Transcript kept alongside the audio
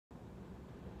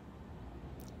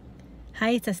Hi,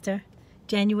 it's Esther.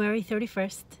 January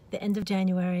 31st, the end of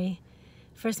January,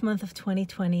 first month of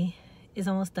 2020 is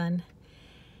almost done.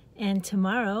 And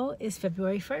tomorrow is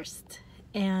February 1st.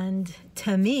 And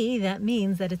to me, that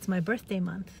means that it's my birthday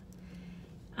month.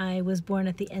 I was born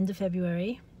at the end of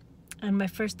February. And my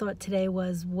first thought today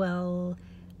was, well,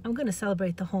 I'm going to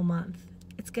celebrate the whole month.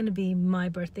 It's going to be my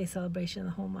birthday celebration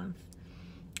the whole month.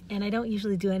 And I don't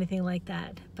usually do anything like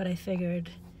that, but I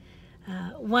figured,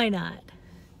 why not?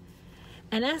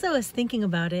 And as I was thinking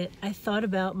about it, I thought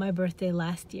about my birthday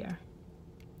last year.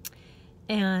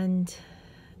 And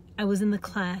I was in the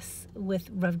class with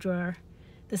Rav Dror,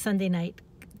 the Sunday night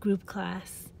group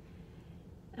class,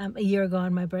 a year ago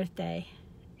on my birthday.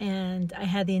 And I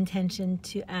had the intention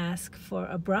to ask for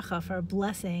a bracha, for a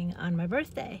blessing on my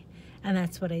birthday. And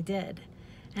that's what I did.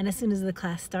 And as soon as the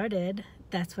class started,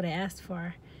 that's what I asked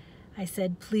for. I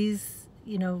said, please,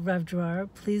 Rav Dror,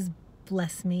 please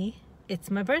bless me. It's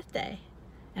my birthday.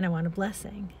 And I want a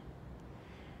blessing.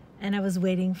 And I was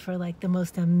waiting for the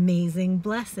most amazing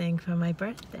blessing for my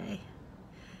birthday.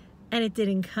 And it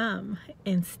didn't come.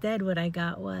 Instead, what I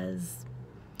got was,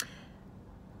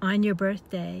 on your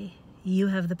birthday, you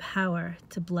have the power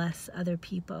to bless other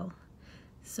people.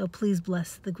 So please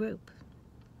bless the group.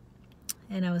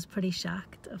 And I was pretty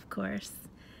shocked, of course.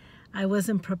 I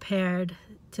wasn't prepared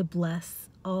to bless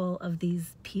all of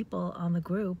these people on the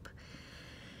group.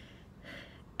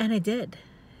 And I did.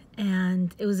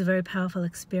 And it was a very powerful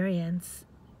experience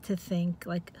to think,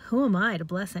 who am I to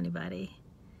bless anybody?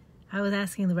 I was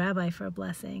asking the rabbi for a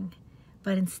blessing,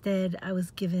 but instead I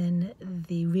was given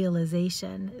the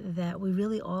realization that we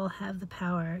really all have the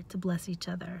power to bless each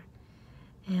other,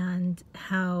 and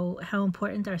how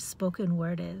important our spoken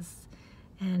word is,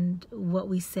 and what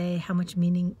we say, how much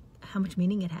meaning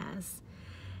it has.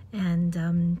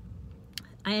 And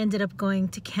I ended up going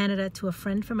to Canada to a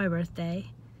friend for my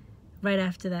birthday right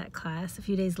after that class, a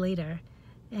few days later.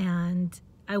 And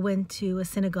I went to a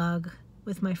synagogue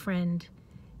with my friend,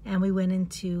 and we went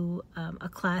into a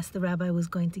class the rabbi was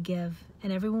going to give.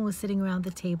 And everyone was sitting around the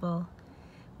table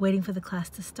waiting for the class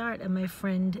to start. And my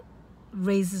friend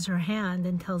raises her hand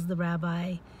and tells the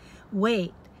rabbi,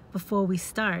 wait, before we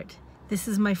start, this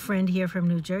is my friend here from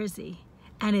New Jersey,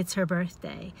 and it's her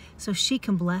birthday, so she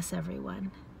can bless everyone.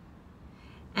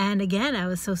 And again, I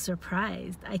was so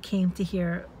surprised. I came to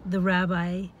hear the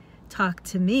rabbi talk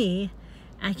to me.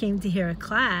 I came to hear a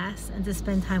class and to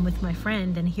spend time with my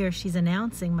friend, and here she's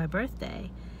announcing my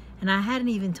birthday. And I hadn't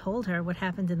even told her what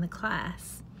happened in the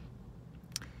class.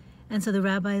 And so the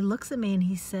rabbi looks at me and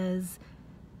he says,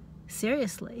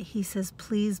 seriously, he says,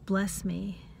 please bless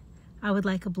me. I would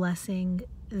like a blessing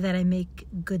that I make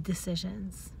good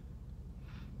decisions.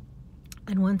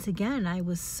 And once again, I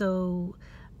was so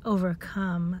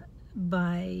overcome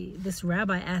by this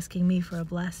rabbi asking me for a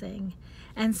blessing.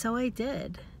 And so I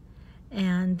did.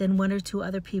 And then one or two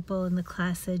other people in the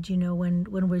class said, when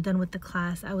we're done with the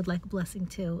class, I would like a blessing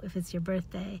too, if it's your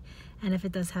birthday, and if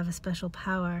it does have a special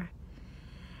power.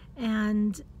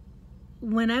 And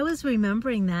when I was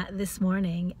remembering that this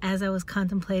morning, as I was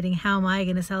contemplating how am I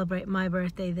going to celebrate my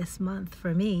birthday this month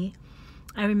for me,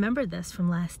 I remembered this from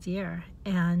last year,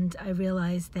 and I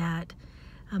realized that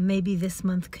maybe this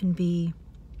month can be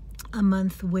a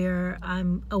month where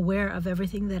I'm aware of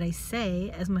everything that I say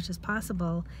as much as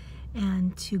possible,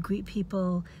 and to greet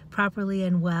people properly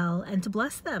and well, and to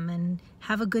bless them, and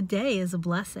have a good day is a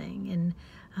blessing,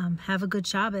 and have a good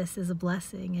Shabbos is a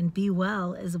blessing, and be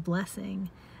well is a blessing.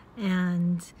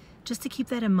 And just to keep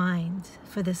that in mind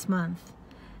for this month,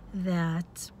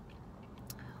 that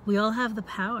we all have the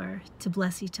power to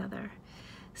bless each other.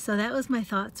 So that was my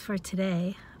thoughts for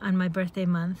today on my birthday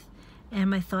month, and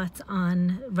my thoughts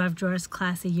on Rav Dror's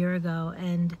class a year ago,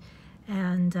 and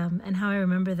how I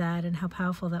remember that, and how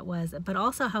powerful that was, but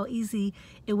also how easy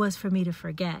it was for me to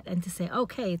forget and to say,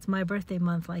 okay, it's my birthday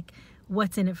month,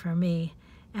 what's in it for me?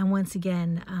 And once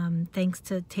again, thanks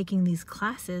to taking these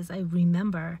classes, I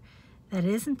remember that it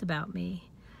isn't about me,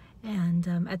 and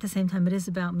at the same time, it is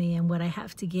about me and what I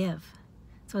have to give.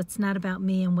 So it's not about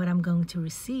me and what I'm going to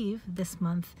receive this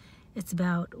month. It's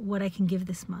about what I can give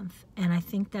this month. And I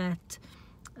think that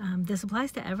this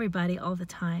applies to everybody all the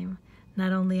time,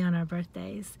 not only on our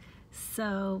birthdays.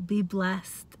 So be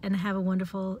blessed and have a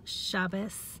wonderful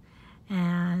Shabbos,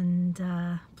 and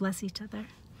bless each other.